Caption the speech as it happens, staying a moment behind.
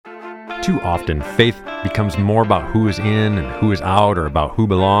Too often, faith becomes more about who is in and who is out, or about who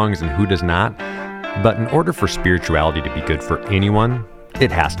belongs and who does not. But in order for spirituality to be good for anyone,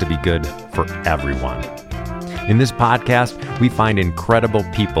 it has to be good for everyone. In this podcast, we find incredible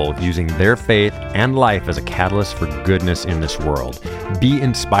people using their faith and life as a catalyst for goodness in this world. Be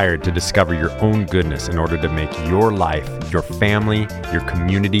inspired to discover your own goodness in order to make your life, your family, your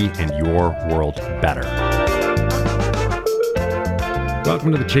community, and your world better.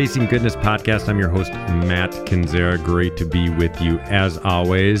 Welcome to the Chasing Goodness podcast. I'm your host, Matt Kinzera. Great to be with you as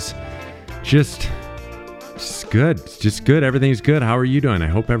always. Just good. Everything's good. How are you doing? I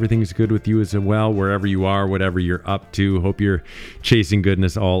hope everything's good with you as well, wherever you are, whatever you're up to. Hope you're chasing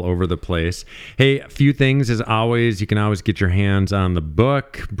goodness all over the place. Hey, a few things as always. You can always get your hands on the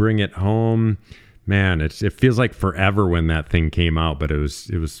book, bring it home. Man, it feels like forever when that thing came out, but it was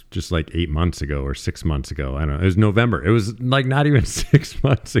just like 8 months ago or 6 months ago. I don't know. It was November. It was like not even 6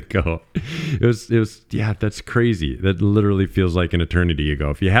 months ago. It was yeah, that's crazy. That literally feels like an eternity ago.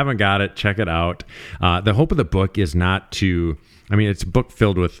 If you haven't got it, check it out. The hope of the book is not to, it's a book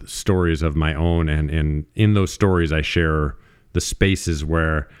filled with stories of my own, and in those stories I share the spaces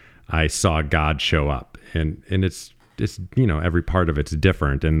where I saw God show up. And it's every part of it's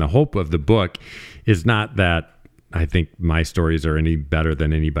different. And the hope of the book is not that I think my stories are any better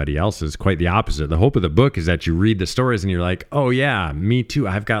than anybody else's. Quite the opposite. The hope of the book is that you read the stories and you're like, oh yeah, me too.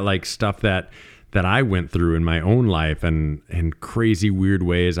 I've got like stuff that I went through in my own life, and in crazy weird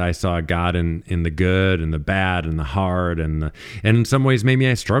ways I saw God in the good and the bad and the hard, and in some ways maybe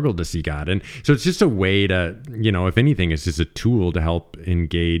I struggled to see God. And so it's just a way to, if anything, it's just a tool to help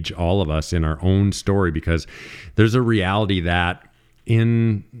engage all of us in our own story, because there's a reality that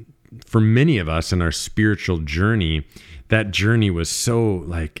for many of us in our spiritual journey, that journey was so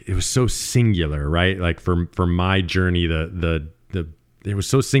singular, right? Like for my journey, it was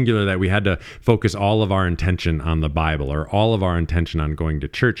so singular that we had to focus all of our intention on the Bible, or all of our intention on going to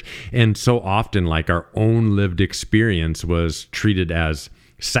church. And so often, like, our own lived experience was treated as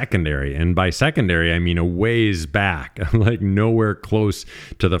secondary. And by secondary, I mean a ways back, like nowhere close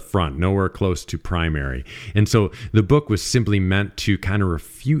to the front, nowhere close to primary. And so the book was simply meant to kind of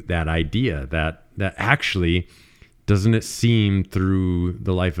refute that idea that actually, doesn't it seem through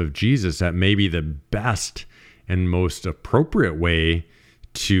the life of Jesus that maybe the best and most appropriate way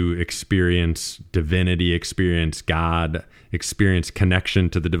to experience divinity, experience God, experience connection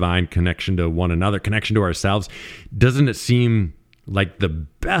to the divine, connection to one another, connection to ourselves, doesn't it seem like the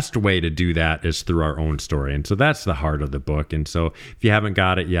best way to do that is through our own story? And so that's the heart of the book. And so if you haven't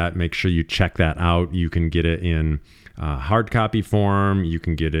got it yet, make sure you check that out. You can get it in hard copy form. You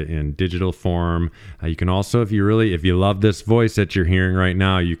can get it in digital form. You can also, if you love this voice that you're hearing right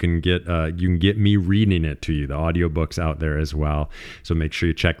now, you can get me reading it to you. The audiobook's out there as well. So make sure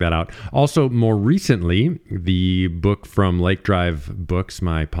you check that out. Also, more recently, the book from Lake Drive Books,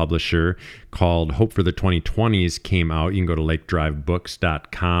 my publisher, called Hope for the 2020s came out. You can go to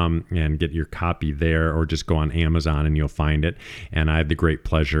lakedrivebooks.com and get your copy there, or just go on Amazon and you'll find it. And I had the great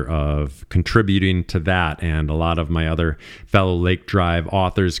pleasure of contributing to that, and a lot of my other fellow Lake Drive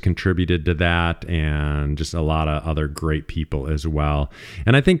authors contributed to that, and just a lot of other great people as well.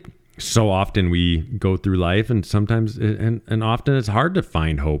 And I think so often we go through life, and sometimes and often it's hard to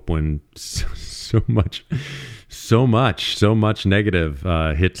find hope when so much negative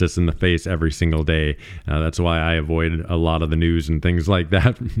hits us in the face every single day. That's why I avoid a lot of the news and things like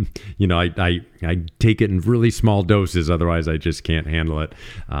that. I take it in really small doses, otherwise I just can't handle it.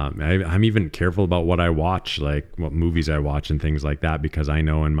 I'm even careful about what I watch, like what movies I watch and things like that, because I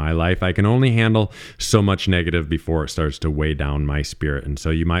know in my life I can only handle so much negative before it starts to weigh down my spirit. And so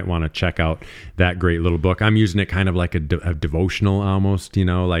you might want to check out that great little book. I'm using it kind of like a devotional almost,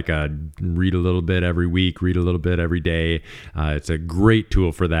 like read a little bit every week, read a little bit every day. It's a great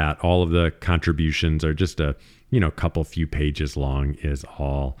tool for that. All of the contributions are just a few pages long is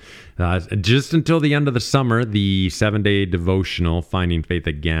all. Just until the end of the summer, the 7-day devotional, Finding Faith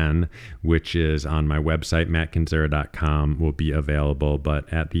Again, which is on my website, mattkinzera.com, will be available.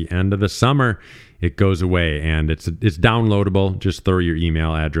 But at the end of the summer, it goes away, and it's downloadable. Just throw your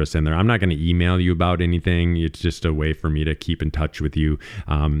email address in there. I'm not going to email you about anything. It's just a way for me to keep in touch with you.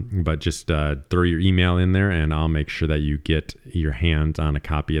 But just throw your email in there, and I'll make sure that you get your hands on a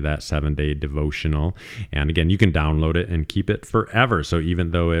copy of that 7-day devotional. And again, you can download it and keep it forever. So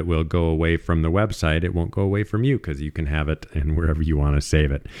even though it will go away from the website, it won't go away from you, because you can have it and wherever you want to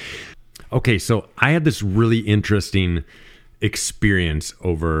save it. Okay, so I had this really interesting experience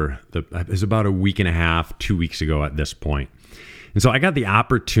it was about a week and a half, 2 weeks ago at this point. And so I got the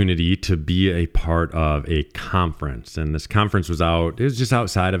opportunity to be a part of a conference. And this conference it was just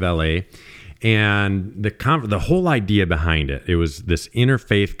outside of LA. And the whole idea behind it was this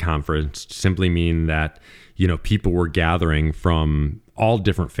interfaith conference, simply meaning that, people were gathering from all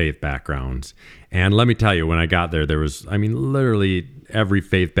different faith backgrounds. And let me tell you, when I got there was, literally every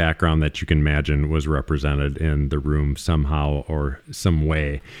faith background that you can imagine was represented in the room somehow or some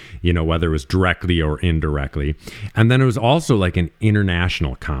way, whether it was directly or indirectly. And then it was also like an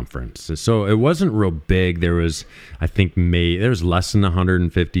international conference. So it wasn't real big. There was, there was less than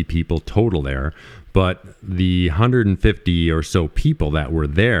 150 people total there, but the 150 or so people that were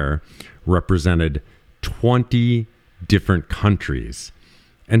there represented 20 different countries.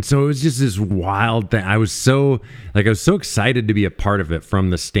 And so it was just this wild thing. I was so excited to be a part of it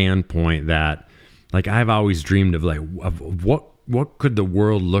from the standpoint that, I've always dreamed of what could the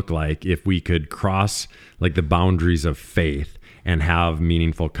world look like if we could cross the boundaries of faith and have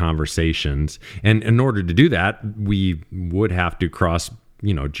meaningful conversations. And in order to do that, we would have to cross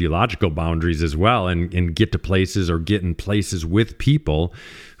geological boundaries as well and get to places or get in places with people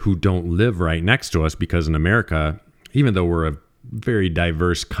who don't live right next to us, because in America, even though we're a very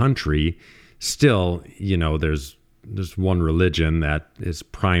diverse country, still, there's one religion that is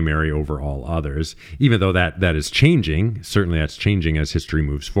primary over all others, even though that is changing. Certainly that's changing as history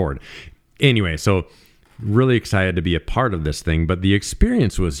moves forward. Anyway, so really excited to be a part of this thing, but the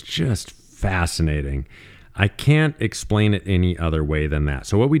experience was just fascinating. I can't explain it any other way than that.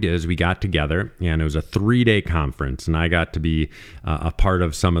 So what we did is we got together, and it was a 3-day conference, and I got to be a part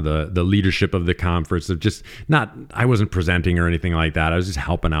of some of the leadership of the conference. Of just I wasn't presenting or anything like that. I was just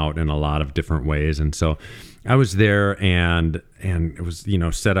helping out in a lot of different ways. And so I was there, and it was,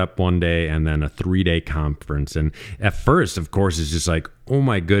 set up one day and then a 3-day conference. And at first, of course, it's just like, oh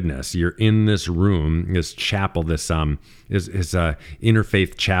my goodness, you're in this room, this chapel, this is a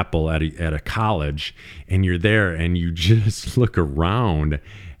interfaith chapel at a college, and you're there and you just look around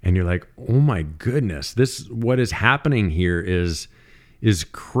and you're like, oh my goodness, what is happening here is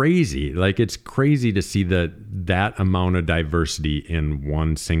crazy. It's crazy to see that amount of diversity in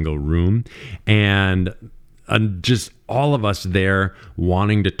one single room, and just all of us there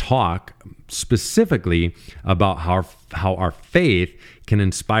wanting to talk specifically about how our faith can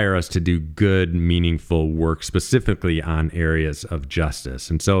inspire us to do good, meaningful work, specifically on areas of justice.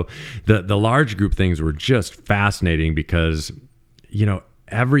 And so the large group things were just fascinating because,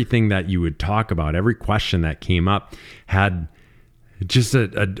 everything that you would talk about, every question that came up had just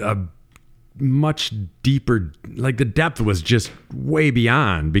a much deeper, the depth was just way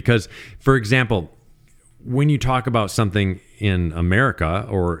beyond. Because, for example, when you talk about something in America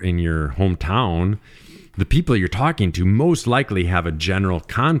or in your hometown, the people you're talking to most likely have a general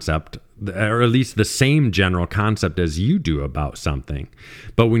concept, or at least the same general concept as you do about something.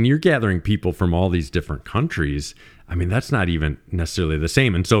 But when you're gathering people from all these different countries, that's not even necessarily the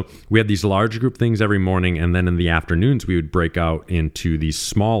same. And so we had these large group things every morning, and then in the afternoons, we would break out into these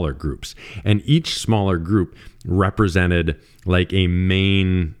smaller groups. And each smaller group represented a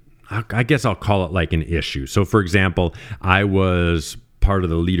main, I guess I'll call it an issue. So for example, I was part of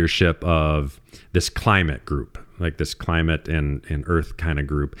the leadership of this climate group, this climate and earth kind of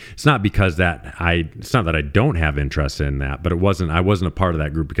group. It's not because it's not that I don't have interest in that, but I wasn't a part of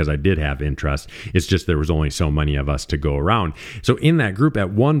that group because I did have interest. It's just there was only so many of us to go around. So in that group,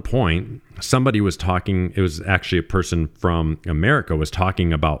 at one point, somebody was talking, it was actually a person from America was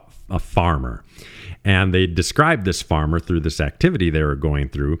talking about a farmer. And they described this farmer through this activity they were going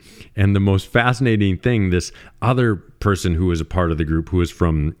through. And the most fascinating thing, this other person who was a part of the group, who was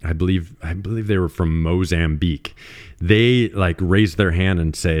from, I believe they were from Mozambique, they raised their hand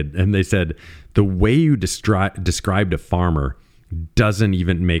and they said, the way you described a farmer doesn't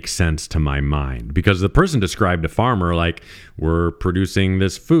even make sense to my mind, because the person described a farmer we're producing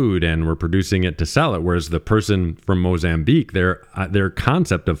this food and we're producing it to sell it, whereas the person from Mozambique, their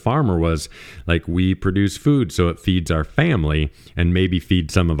concept of farmer was we produce food so it feeds our family and maybe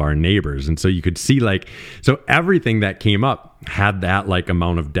feed some of our neighbors. And so you could see so everything that came up had that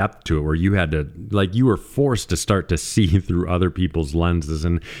amount of depth to it, where you had to you were forced to start to see through other people's lenses,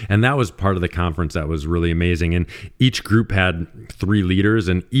 and that was part of the conference that was really amazing. And each group had 3 leaders,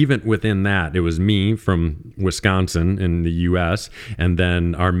 and even within that, it was me from Wisconsin in the US, and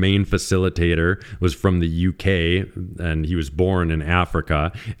then our main facilitator was from the UK, and he was born in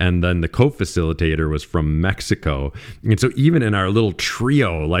Africa, and then the co-facilitator was from Mexico. And so even in our little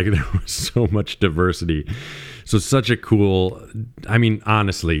trio, there was so much diversity. So such a cool,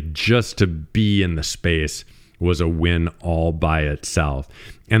 honestly, just to be in the space was a win all by itself.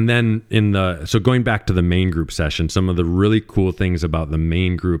 And then so going back to the main group session, some of the really cool things about the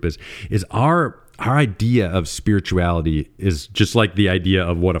main group is our idea of spirituality is just like the idea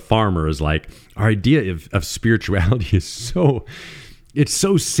of what a farmer is like. Our idea of spirituality is it's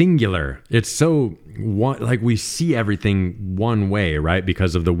so singular. It's so like we see everything one way, right?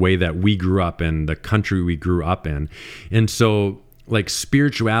 Because of the way that we grew up in, the country we grew up in. And so like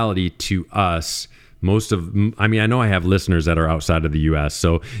spirituality to us, I know I have listeners that are outside of the U.S.,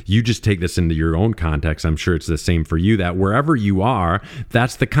 so you just take this into your own context. I'm sure it's the same for you, that wherever you are,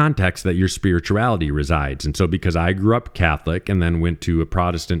 that's the context that your spirituality resides. And so because I grew up Catholic and then went to a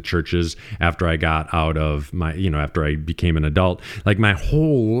Protestant churches after I got out of after I became an adult, like my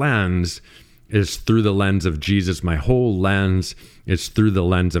whole lens is through the lens of Jesus. My whole lens is through the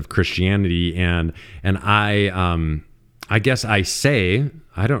lens of Christianity. And I guess I say,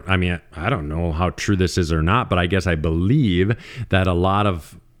 I don't know how true this is or not, but I guess I believe that a lot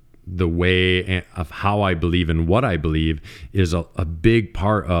of the way of how I believe and what I believe is a big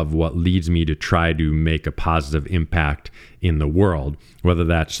part of what leads me to try to make a positive impact in the world, whether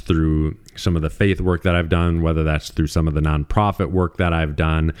that's through some of the faith work that I've done, whether that's through some of the nonprofit work that I've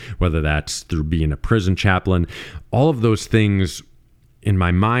done, whether that's through being a prison chaplain. All of those things, in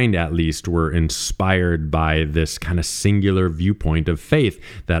my mind at least, were inspired by this kind of singular viewpoint of faith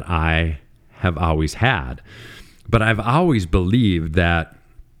that I have always had. But I've always believed that,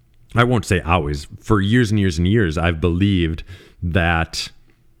 I won't say always, for years and years and years, I've believed that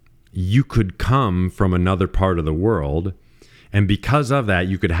you could come from another part of the world, and because of that,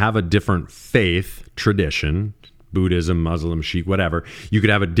 you could have a different faith tradition, Buddhism, Muslim, Sikh, whatever. You could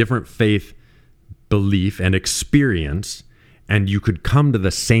have a different faith belief and experience, and you could come to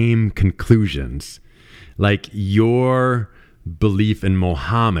the same conclusions. Like your belief in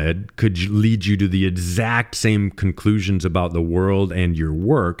Muhammad could lead you to the exact same conclusions about the world and your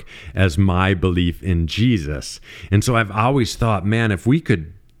work as my belief in Jesus. And so I've always thought, man, if we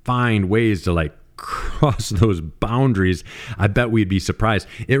could find ways to like cross those boundaries, I bet we'd be surprised.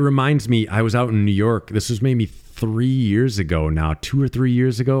 It reminds me, I was out in New York. This was maybe 3 years ago now, 2 or 3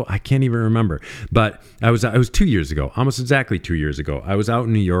 years ago. I can't even remember, but it was 2 years ago, almost exactly 2 years ago. I was out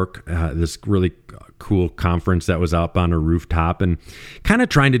in New York, this really cool conference that was up on a rooftop, and kind of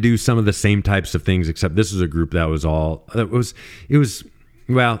trying to do some of the same types of things, except this was a group that was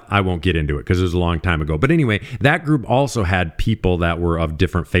well, I won't get into it because it was a long time ago. But anyway, that group also had people that were of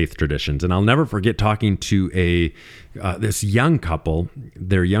different faith traditions. And I'll never forget talking to this young couple.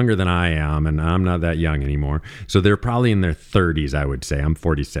 They're younger than I am, and I'm not that young anymore. So they're probably in their 30s, I would say. I'm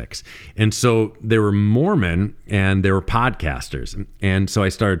 46. And so they were Mormon, and they were podcasters. And so I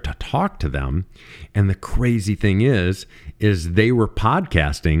started to talk to them. And the crazy thing is they were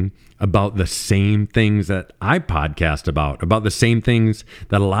podcasting about the same things that I podcast about the same things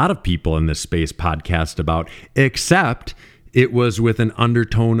that a lot of people in this space podcast about, except it was with an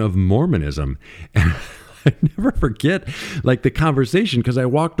undertone of Mormonism. And I never forget like the conversation, because I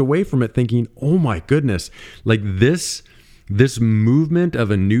walked away from it thinking, oh my goodness, like this movement of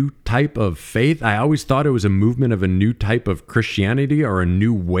a new type of faith. I always thought it was a movement of a new type of Christianity or a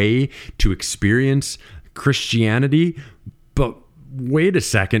new way to experience Christianity. But wait a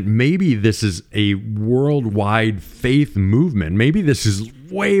second, maybe this is a worldwide faith movement. Maybe this is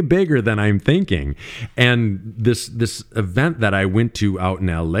way bigger than I'm thinking. And this event that I went to out in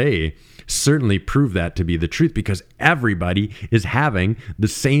LA certainly proved that to be the truth, because everybody is having the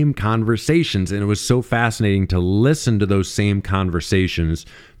same conversations. And it was so fascinating to listen to those same conversations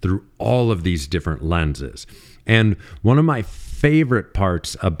through all of these different lenses. And one of my favorite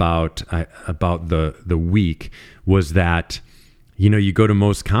parts about the week was that, you go to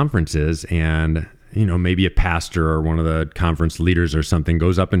most conferences and, maybe a pastor or one of the conference leaders or something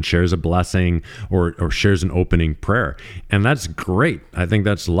goes up and shares a blessing or shares an opening prayer. And that's great. I think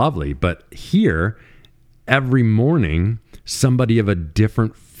that's lovely. But here, every morning, somebody of a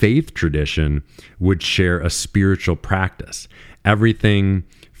different faith tradition would share a spiritual practice. Everything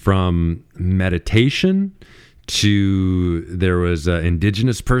from meditation to, there was an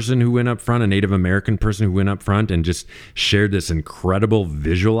indigenous person who went up front, a Native American person who went up front and just shared this incredible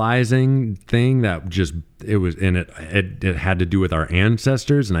visualizing thing that just, it had to do with our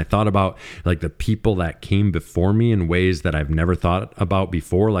ancestors. And I thought about like the people that came before me in ways that I've never thought about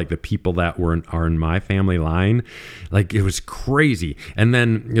before, like the people that are in my family line. Like it was crazy. And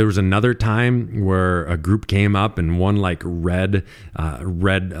then there was another time where a group came up and one like read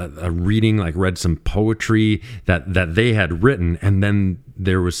a reading, like read some poetry that they had written, and then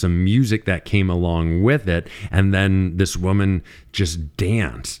there was some music that came along with it. And then this woman just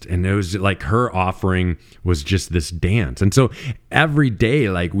danced, and it was like her offering was just this dance. And so every day,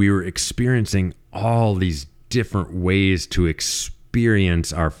 like, we were experiencing all these different ways to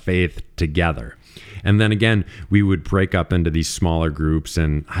experience our faith together. And then again, we would break up into these smaller groups,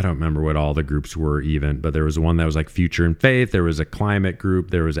 and I don't remember what all the groups were even, but there was one that was like Future and Faith. There was a climate group.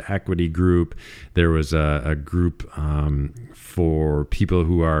 There was an equity group. There was a group for people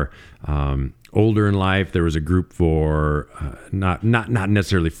who are older in life. There was a group for not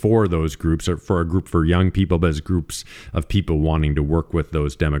necessarily for those groups, or for a group for young people, but as groups of people wanting to work with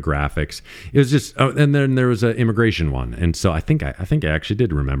those demographics. It was just, and then there was an immigration one. And so I think I actually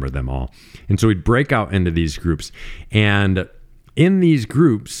did remember them all. And so we'd break out into these groups, and in these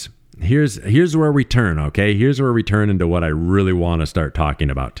groups, here's where we turn. Okay. Here's where we turn into what I really want to start talking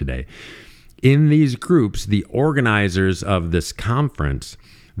about today. In these groups, the organizers of this conference,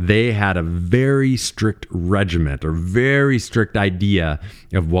 they had a very strict regiment, or very strict idea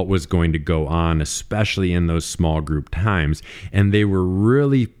of what was going to go on, especially in those small group times. And they were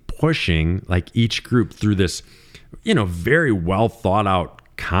really pushing, like, each group through this, very well thought out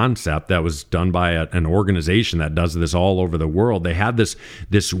concept that was done by an organization that does this all over the world. They had this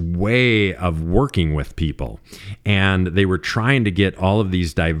way of working with people, and they were trying to get all of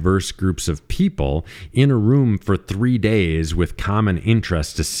these diverse groups of people in a room for 3 days with common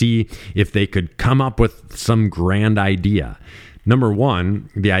interests to see if they could come up with some grand idea. Number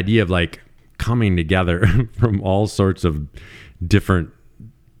one, the idea of like coming together from all sorts of different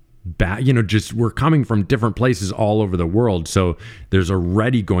just we're coming from different places all over the world. So there's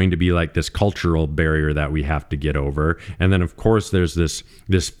already going to be like this cultural barrier that we have to get over. And then of course there's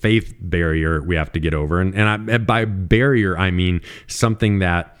this faith barrier we have to get over. And by barrier, I mean something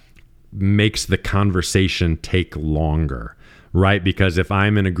that makes the conversation take longer, right? Because if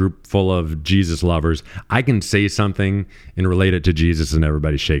I'm in a group full of Jesus lovers, I can say something and relate it to Jesus and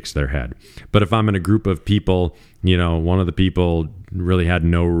everybody shakes their head. But if I'm in a group of people, one of the people really had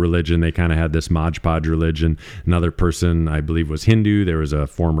no religion. They kind of had this Mod Podge religion. Another person, I believe, was Hindu. There was a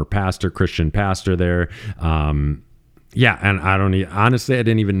former Christian pastor there. And honestly, I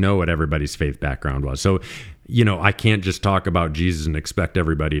didn't even know what everybody's faith background was. So, I can't just talk about Jesus and expect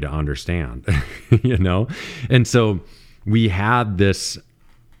everybody to understand, And so we had this,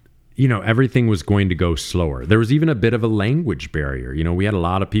 everything was going to go slower. There was even a bit of a language barrier. We had a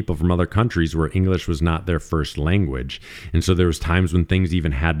lot of people from other countries where English was not their first language. And so there was times when things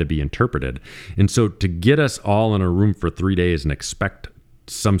even had to be interpreted. And so to get us all in a room for 3 days and expect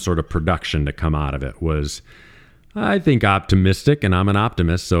some sort of production to come out of it was, I think, optimistic, and I'm an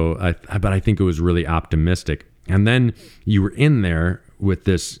optimist. But I think it was really optimistic. And then you were in there with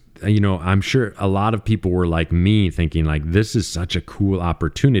this, I'm sure a lot of people were like me, thinking like, this is such a cool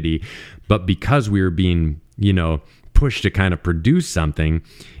opportunity. But because we were being, pushed to kind of produce something,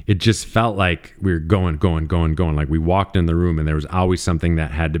 it just felt like we were going. Like we walked in the room and there was always something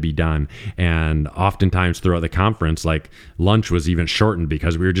that had to be done. And oftentimes throughout the conference, like lunch was even shortened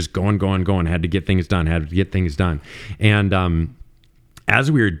because we were just going, had to get things done. And, as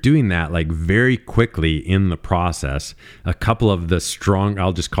we were doing that, like very quickly in the process, a couple of the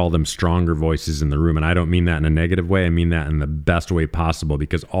I'll just call them stronger voices in the room. And I don't mean that in a negative way. I mean that in the best way possible,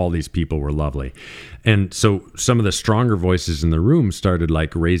 because all these people were lovely. And so some of the stronger voices in the room started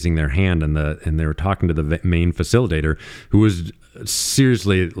like raising their hand, and they were talking to the main facilitator, who was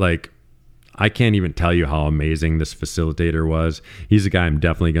seriously like, I can't even tell you how amazing this facilitator was. He's a guy I'm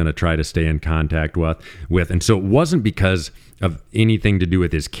definitely going to try to stay in contact with. And so it wasn't because of anything to do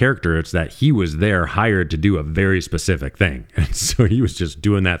with his character. It's that he was there hired to do a very specific thing. And so he was just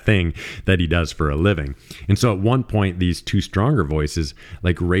doing that thing that he does for a living. And so at one point, these two stronger voices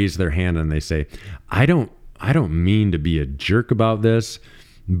like raise their hand and they say, I don't mean to be a jerk about this,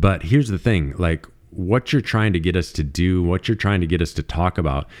 but here's the thing, like, what you're trying to get us to do, what you're trying to get us to talk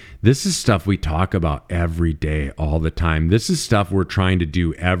about, this is stuff we talk about every day, all the time. This is stuff we're trying to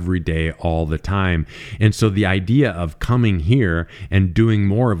do every day, all the time. And so the idea of coming here and doing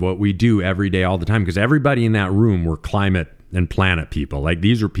more of what we do every day, all the time, because everybody in that room were climate and planet people. Like,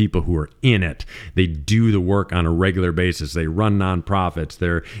 these are people who are in it. They do the work on a regular basis. They run nonprofits.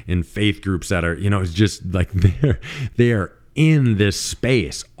 They're in faith groups that are, it's just like they are in this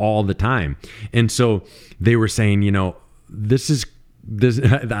space all the time. And so they were saying, this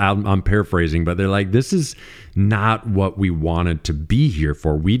I'm paraphrasing, but they're like, this is not what we wanted to be here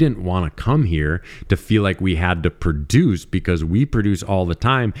for. We didn't want to come here to feel like we had to produce, because we produce all the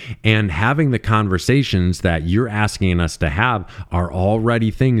time, and having the conversations that you're asking us to have are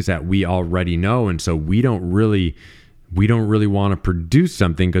already things that we already know. And so we don't really we don't really want to produce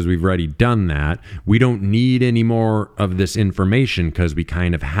something because we've already done that. We don't need any more of this information because we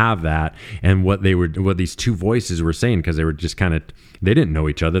kind of have that. And what these two voices were saying, because they were just kind of, they didn't know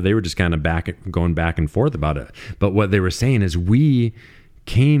each other. They were just kind of going back and forth about it. But what they were saying is, we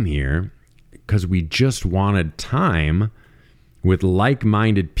came here because we just wanted time with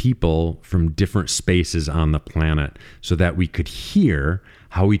like-minded people from different spaces on the planet so that we could hear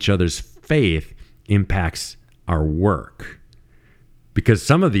how each other's faith impacts our work. Because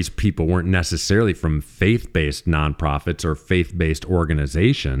some of these people weren't necessarily from faith-based nonprofits or faith-based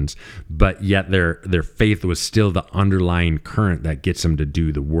organizations, but yet their faith was still the underlying current that gets them to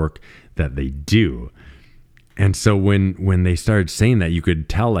do the work that they do. And so when they started saying that, you could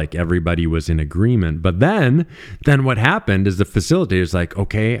tell like everybody was in agreement. But then what happened is the facilitator's like,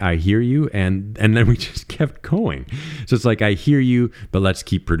 okay, I hear you. And then we just kept going. So it's like, I hear you, but let's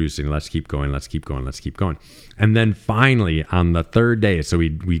keep producing. Let's keep going. Let's keep going. Let's keep going. And then finally on the third day, so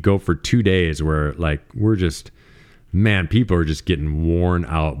we go for 2 days where like, we're just, man, people are just getting worn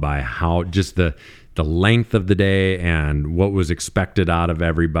out by how just the length of the day and what was expected out of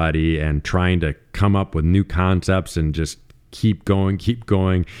everybody, and trying to come up with new concepts and just keep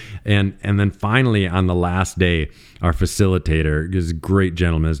going. And then finally on the last day, our facilitator is a great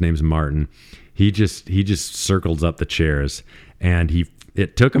gentleman. His name's Martin. He just circles up the chairs, and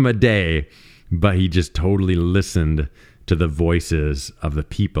it took him a day, but he just totally listened to the voices of the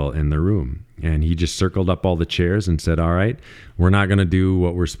people in the room. And he just circled up all the chairs and said, all right, we're not going to do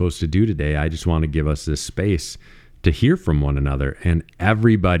what we're supposed to do today. I just want to give us this space to hear from one another. And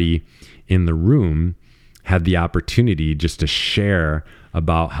everybody in the room had the opportunity just to share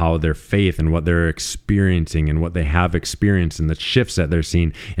about how their faith and what they're experiencing and what they have experienced and the shifts that they're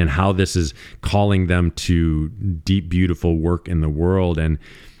seeing and how this is calling them to deep, beautiful work in the world. And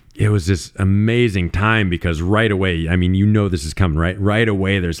it was this amazing time because right away, I mean, you know this is coming, right? Right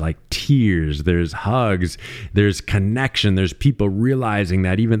away, there's like tears, there's hugs, there's connection, there's people realizing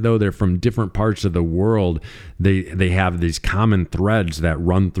that even though they're from different parts of the world, they have these common threads that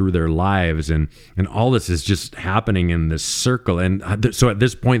run through their lives, and all this is just happening in this circle. And so at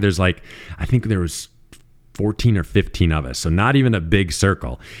this point, there's like, I think there was 14 or 15 of us, so not even a big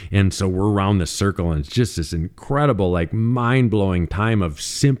circle. And so we're around this circle, and it's just this incredible, like mind-blowing time of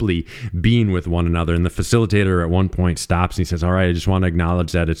simply being with one another. And the facilitator at one point stops and he says, all right, I just want to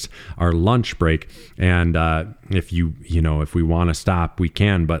acknowledge that it's our lunch break, and if we want to stop, we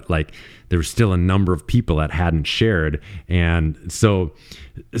can, but like there was still a number of people that hadn't shared. And so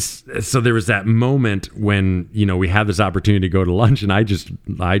there was that moment when, we had this opportunity to go to lunch, and I just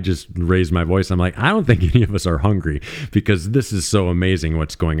raised my voice. I'm like, I don't think any of us are hungry because this is so amazing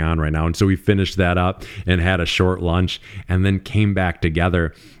what's going on right now. And so we finished that up and had a short lunch and then came back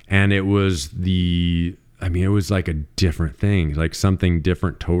together, and it was it was like a different thing, like something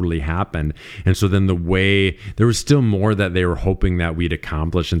different totally happened. And so then there was still more that they were hoping that we'd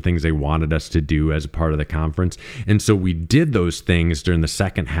accomplish and things they wanted us to do as a part of the conference. And so we did those things during the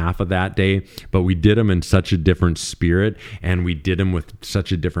second half of that day, but we did them in such a different spirit, and we did them with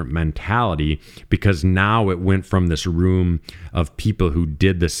such a different mentality, because now it went from this room of people who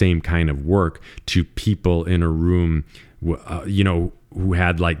did the same kind of work to people in a room, who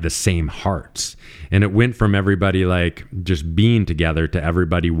had like the same hearts. And it went from everybody like just being together to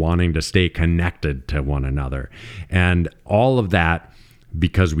everybody wanting to stay connected to one another. And all of that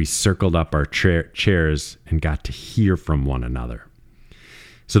because we circled up our chairs and got to hear from one another.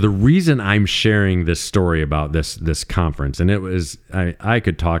 So the reason I'm sharing this story about this conference, and it was, I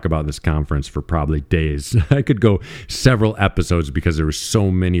could talk about this conference for probably days. I could go several episodes because there were so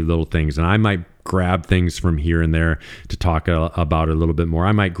many little things, and I might grab things from here and there to talk about it a little bit more.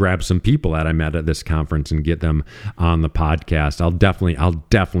 I might grab some people that I met at this conference and get them on the podcast. I'll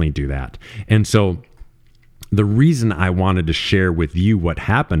definitely do that. And so the reason I wanted to share with you what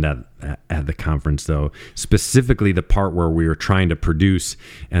happened at the conference, though, specifically the part where we were trying to produce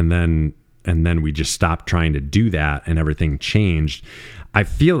and then we just stopped trying to do that and everything changed, I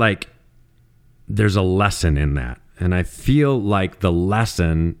feel like there's a lesson in that. And I feel like the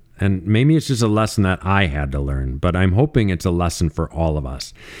lesson, and maybe it's just a lesson that I had to learn, but I'm hoping it's a lesson for all of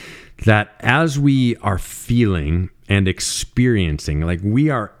us, that as we are feeling and experiencing, like we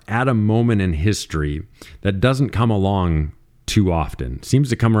are at a moment in history that doesn't come along too often, seems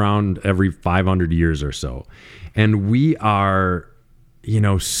to come around every 500 years or so. And we are,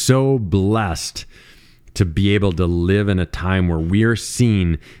 so blessed to be able to live in a time where we are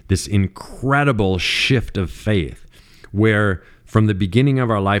seeing this incredible shift of faith, where from the beginning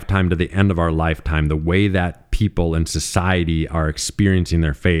of our lifetime to the end of our lifetime, the way that people in society are experiencing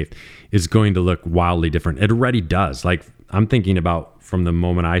their faith is going to look wildly different. It already does. Like, I'm thinking about from the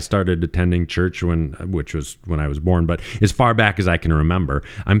moment I started attending church, which was when I was born, but as far back as I can remember,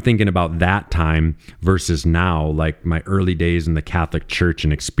 I'm thinking about that time versus now, like my early days in the Catholic Church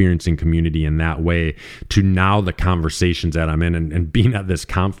and experiencing community in that way, to now the conversations that I'm in and being at this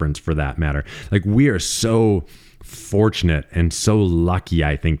conference for that matter. Like, we are so fortunate and so lucky,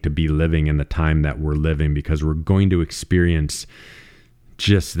 I think, to be living in the time that we're living, because we're going to experience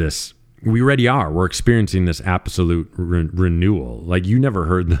just this. We already are. We're experiencing this absolute renewal. Like, you never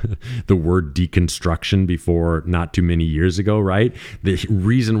heard the word deconstruction before not too many years ago, right? The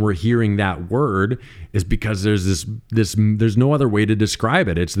reason we're hearing that word is because there's there's no other way to describe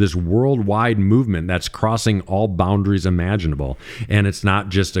it. It's this worldwide movement that's crossing all boundaries imaginable. And it's not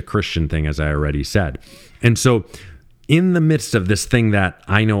just a Christian thing, as I already said. And so in the midst of this thing that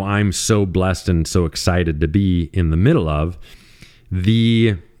I know I'm so blessed and so excited to be in the middle of,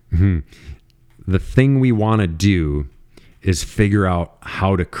 the thing we want to do is figure out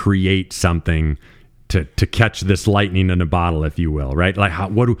how to create something to catch this lightning in a bottle, if you will, right? Like,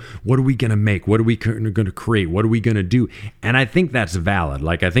 what are we going to make? What are we going to create? What are we going to do? And I think that's valid.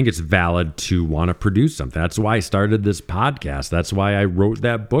 Like, I think it's valid to want to produce something. That's why I started this podcast. That's why I wrote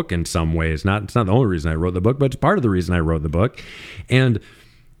that book in some ways. It's not the only reason I wrote the book, but it's part of the reason I wrote the book. And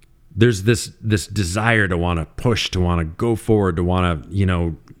there's this desire to want to push, to want to go forward, to want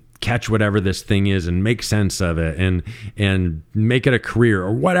to, catch whatever this thing is and make sense of it and make it a career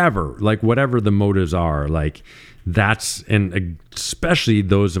or whatever, like whatever the motives are. Like, that's, and especially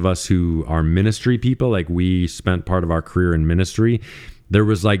those of us who are ministry people, like we spent part of our career in ministry, there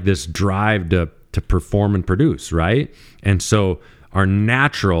was like this drive to perform and produce, right? And so our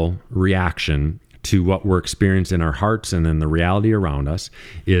natural reaction to what we're experiencing in our hearts and in the reality around us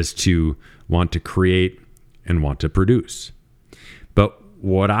is to want to create and want to produce. But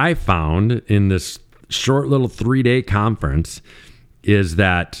what I found in this short little 3-day conference is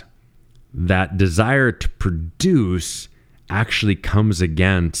that desire to produce actually comes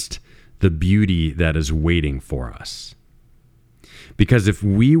against the beauty that is waiting for us. Because if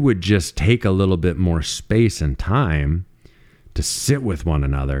we would just take a little bit more space and time to sit with one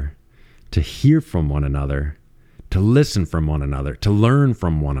another, to hear from one another, to listen from one another, to learn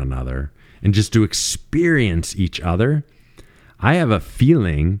from one another, and just to experience each other, I have a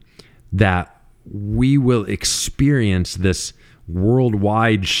feeling that we will experience this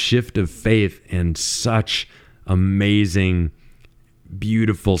worldwide shift of faith in such amazing,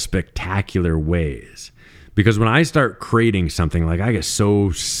 beautiful, spectacular ways. Because when I start creating something, like, I get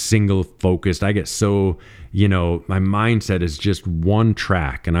so single focused, I get so, my mindset is just one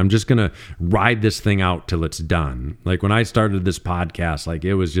track, and I'm just going to ride this thing out till it's done. Like, when I started this podcast, like,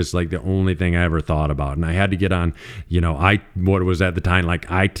 it was just like the only thing I ever thought about. And I had to get on, what was at the time, like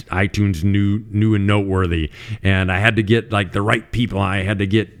iTunes new and noteworthy. And I had to get like the right people. I had to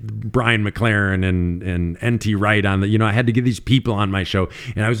get Brian McLaren and NT Wright on I had to get these people on my show.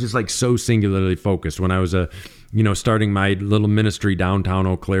 And I was just like so singularly focused when I was starting my little ministry downtown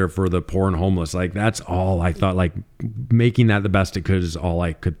Eau Claire for the poor and homeless. Like, that's all I thought, like, making that the best it could is all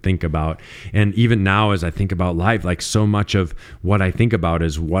I could think about. And even now, as I think about life, like, so much of what I think about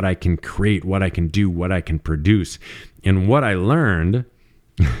is what I can create, what I can do, what I can produce. And what I learned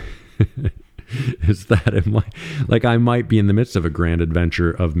is that I might be in the midst of a grand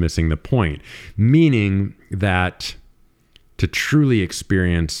adventure of missing the point, meaning that to truly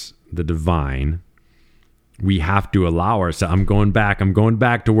experience the divine, we have to allow ourselves. I'm going back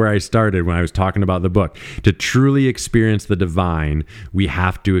to where I started when I was talking about the book. To truly experience the divine, we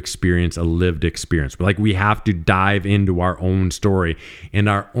have to experience a lived experience. Like, we have to dive into our own story. And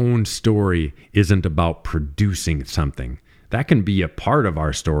our own story isn't about producing something. That can be a part of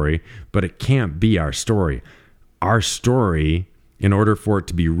our story, but it can't be our story. Our story, in order for it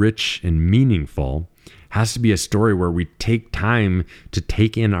to be rich and meaningful, has to be a story where we take time to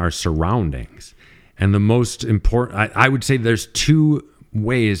take in our surroundings. And the most important, I would say there's two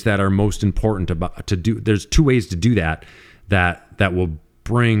ways that are most important to do. There's two ways to do that will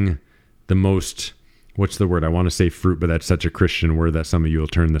bring the most, what's the word? I want to say fruit, but that's such a Christian word that some of you will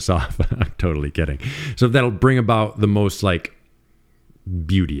turn this off. I'm totally kidding. So that'll bring about the most like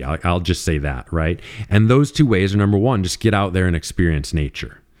beauty. I'll just say that, right? And those two ways are, number one, just get out there and experience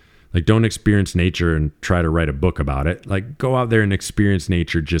nature. Like, don't experience nature and try to write a book about it. Like, go out there and experience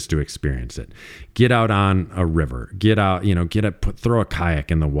nature just to experience it. Get out on a river. Get out, throw a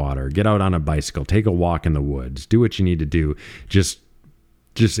kayak in the water. Get out on a bicycle. Take a walk in the woods. Do what you need to do. Just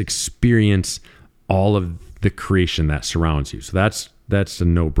experience all of the creation that surrounds you. So that's a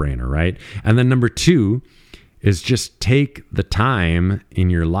no-brainer, right? And then number 2 is just take the time in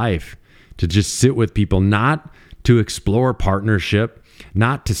your life to just sit with people, not to explore partnership,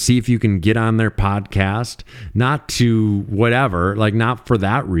 not to see if you can get on their podcast, not to whatever, like not for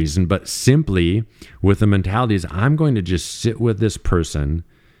that reason, but simply with the mentality is I'm going to just sit with this person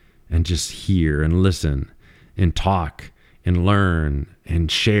and just hear and listen and talk and learn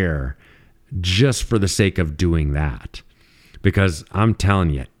and share just for the sake of doing that. Because I'm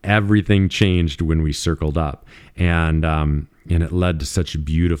telling you, everything changed when we circled up, and it led to such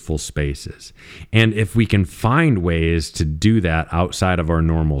beautiful spaces. And if we can find ways to do that outside of our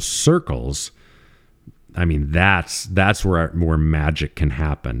normal circles, I mean, that's where magic can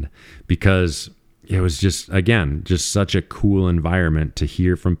happen, because it was just such a cool environment to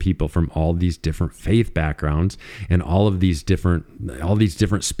hear from people from all these different faith backgrounds and all these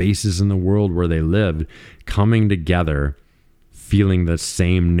different spaces in the world where they lived, coming together, feeling the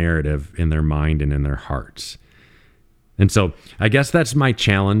same narrative in their mind and in their hearts. And so I guess that's my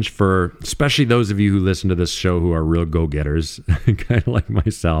challenge for especially those of you who listen to this show who are real go-getters, kind of like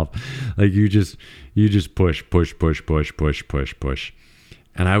myself. Like you just push.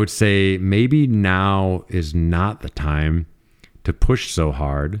 And I would say maybe now is not the time to push so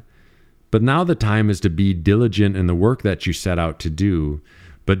hard, but now the time is to be diligent in the work that you set out to do,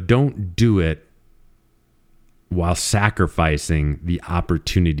 but don't do it while sacrificing the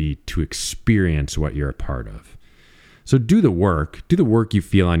opportunity to experience what you're a part of. So do the work you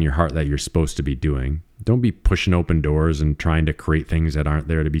feel on your heart that you're supposed to be doing. Don't be pushing open doors and trying to create things that aren't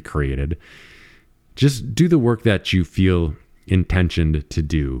there to be created. Just do the work that you feel intentioned to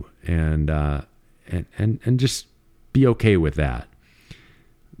do, and just be okay with that.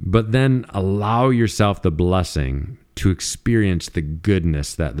 But then allow yourself the blessing to experience the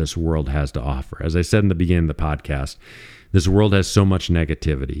goodness that this world has to offer. As I said in the beginning of the podcast, this world has so much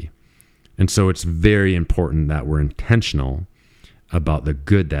negativity. And so it's very important that we're intentional about the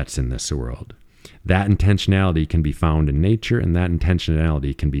good that's in this world. That intentionality can be found in nature, and that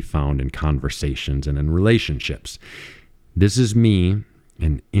intentionality can be found in conversations and in relationships. This is me,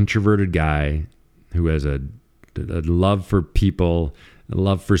 an introverted guy who has a love for people, a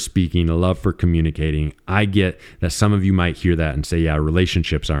love for speaking, a love for communicating. I get that some of you might hear that and say, yeah,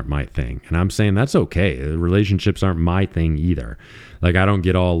 relationships aren't my thing. And I'm saying that's okay. Relationships aren't my thing either. Like, I don't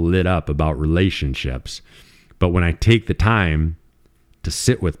get all lit up about relationships. But when I take the time to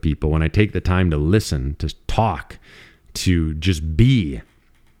sit with people, when I take the time to listen, to talk, to just be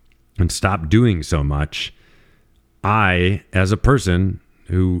and stop doing so much, I, as a person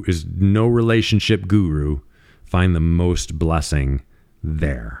who is no relationship guru, find the most blessing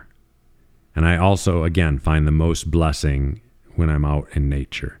there. And I also, again, find the most blessing when I'm out in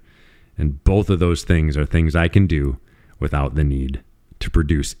nature. And both of those things are things I can do without the need to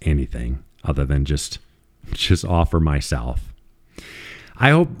produce anything other than just offer myself. I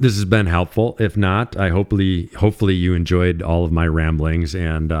hope this has been helpful. If not, hopefully you enjoyed all of my ramblings.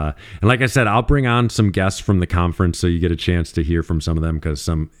 And like I said, I'll bring on some guests from the conference so you get a chance to hear from some of them, because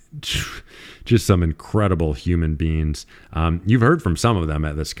just some incredible human beings. You've heard from some of them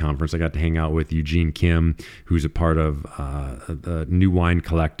at this conference. I got to hang out with Eugene Kim, who's a part of the New Wine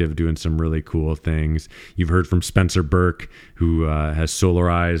Collective, doing some really cool things. You've heard from Spencer Burke, who has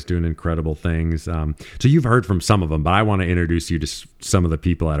Solarized, doing incredible things. So you've heard from some of them, but I want to introduce you to some of the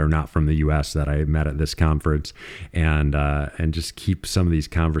people that are not from the U.S. that I met at this conference, and just keep some of these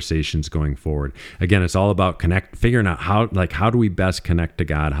conversations going forward. Again, it's all about figuring out how do we best connect to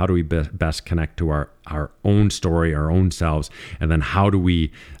God? How do we best connect to our own story, our own selves, and then how do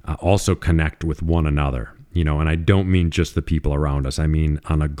we also connect with one another? And I don't mean just the people around us. I mean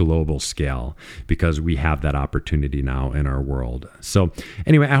on a global scale, because we have that opportunity now in our world. So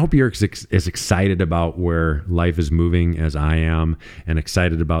anyway, I hope you're as excited about where life is moving as I am, and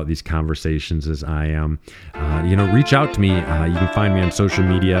excited about these conversations as I am. Reach out to me. You can find me on social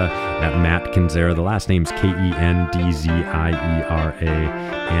media at Matt Kendziera. The last name's Kendziera.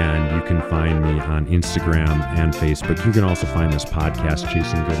 And you can find me on Instagram and Facebook. You can also find this podcast,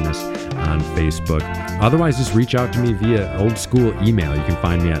 Chasing Goodness, on Facebook. Otherwise, just reach out to me via old school email. You can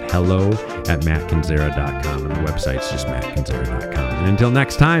find me at hello@mattkendziera.com, and the website's just mattkendziera.com. And until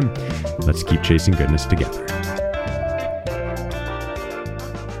next time, let's keep chasing goodness together.